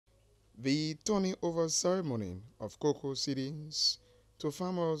The turning over ceremony of cocoa seedings to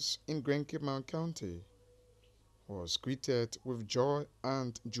farmers in Grand Cape Mount County was greeted with joy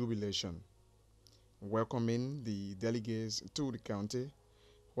and jubilation. Welcoming the delegates to the county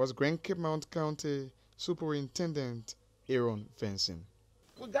was Grand Cape Mount County Superintendent Aaron Fencing.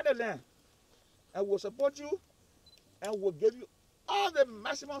 We got the land and we'll support you and we'll give you all the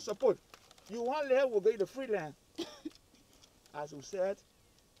maximum support. You want land, we'll give you the free land. As we said,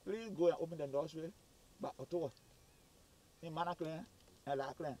 please go and open the nursery by October in Manaclan and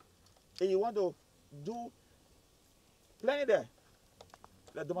Lacra. If you want to do plenty there,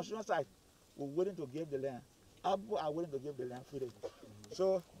 the demonstration site, we're willing to give the land. Our people are willing to give the land freely.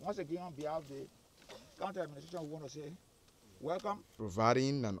 So once again, on behalf of the county administration, we want to say welcome.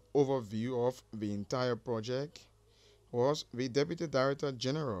 Providing an overview of the entire project was the Deputy Director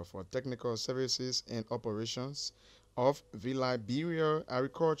General for Technical Services and Operations of the Liberia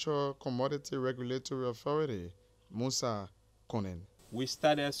Agricultural Commodity Regulatory Authority, Musa Konen. We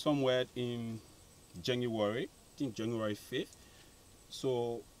started somewhere in January, I think January 5th.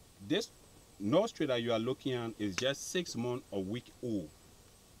 So this nursery that you are looking at is just 6 months a week old,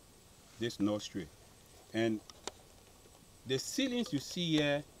 this nursery. And the ceilings you see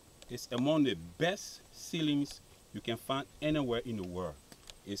here is among the best ceilings you can find anywhere in the world.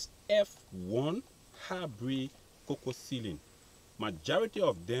 It's F1 hybrid cocoa ceiling. Majority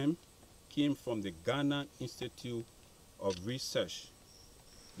of them came from the Ghana Institute of Research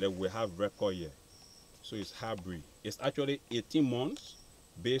that we have record here. So it's hybrid. It's actually 18 months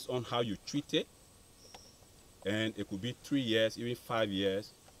based on how you treat it. And it could be 3 years, even 5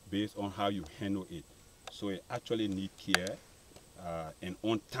 years based on how you handle it. So it actually needs care and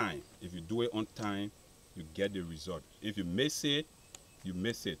on time. If you do it on time, you get the result. If you miss it, you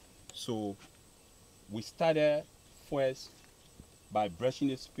miss it. So we started first by brushing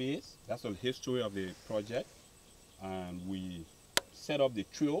the space. That's the history of the project. And we set up the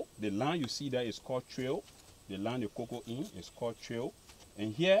trail. The land you see there is called trail. The land the cocoa in is called trail.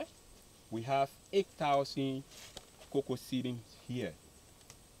 And here we have 8,000 cocoa seedings here.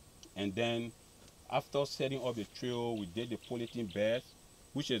 And then after setting up the trail, we did the polythene beds,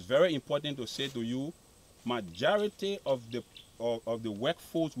 which is very important to say to you. Majority of the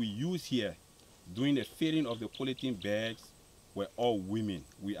workforce we use here doing the feeding of the polythene bags were all women.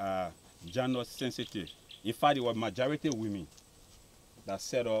 We are gender sensitive. In fact, it was majority women that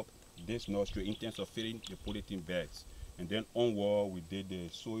set up this nursery in terms of feeding the polythene bags. And then onward, we did the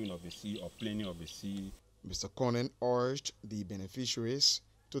sowing of the seed or planting of the seed. Mr. Conan urged the beneficiaries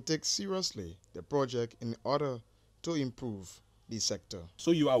to take seriously the project in order to improve the sector. So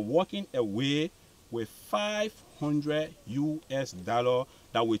you are walking away with $500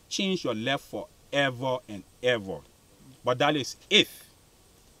 that will change your life forever and ever. But that is if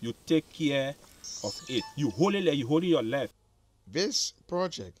you take care of it. You hold it like you hold your life. This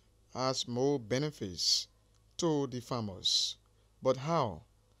project has more benefits to the farmers. But how?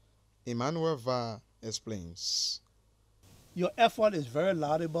 Emmanuel Va explains. Your effort is very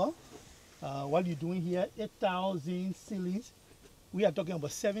laudable. What you're doing here, 8,000 ceilings. We are talking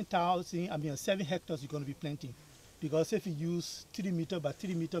about 7 hectares you're going to be planting. Because if you use 3 meter by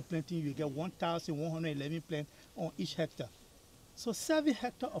 3 meter planting, you get 1,111 plants on each hectare. So 7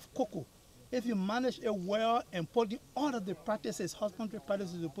 hectares of cocoa. If you manage it well and put all of the practices, husbandry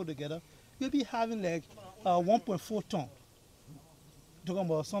practices you put together, you'll be having like 1.4 ton. Talking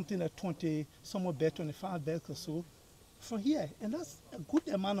about something like 20, somewhere better, 25 bags or so from here. And that's a good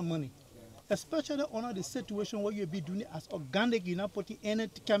amount of money. Especially under the situation where you'll be doing it as organic, you're not putting any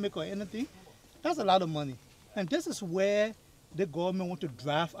chemical or anything. That's a lot of money. And this is where the government want to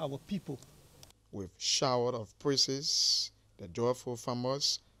drive our people. With shower of praises, the joyful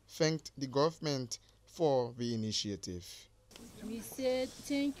farmers thanked the government for the initiative. We say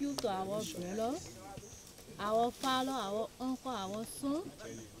thank you to our brother, our father, our uncle, our son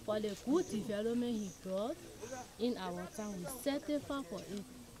for the good development he brought in our town. We certify for it.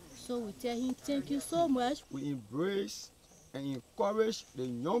 So we tell him thank you so much. We embrace and encourage the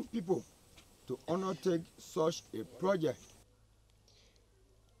young people to undertake such a project.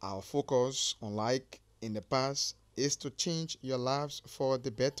 Our focus, unlike in the past, is to change your lives for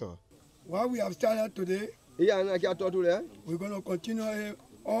the better. What we have started today, we're going to continue it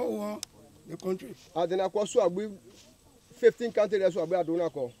all over the country. 15 countries.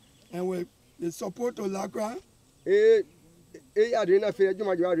 And with the support of Lacra, We're we're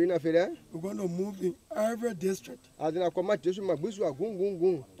going to move in every district. As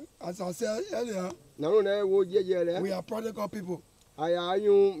I said earlier, we are practical people. The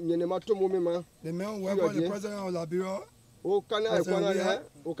men who work for the president of Liberia O kana As in ekwana we le, are-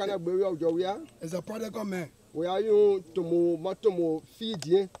 o kana gbewi ojo wi a. It's a prodigal man. We are you tomo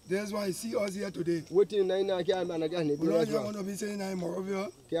feed. That's why you see us here today. Wetin na ina kia ma na ga ne We're not bi here so. going to be saying I'm Morovia.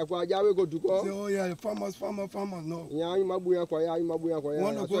 Kia kwa jawe go Say, duko. oh yeah, the farmers. No. Ya ayi mabu ya kwa ya ayi mabu ya kwa We ya.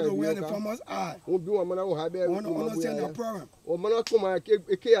 want to go to where the farmers are. O bi wa mana wo ha be We want to mabu understand ya. their problem O mana kuma ke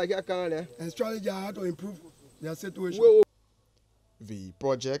ya kia kan le. and strategize how to improve their situation. We The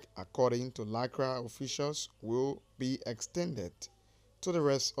project, according to Lacra officials, will be extended to the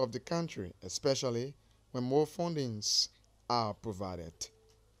rest of the country, especially when more fundings are provided.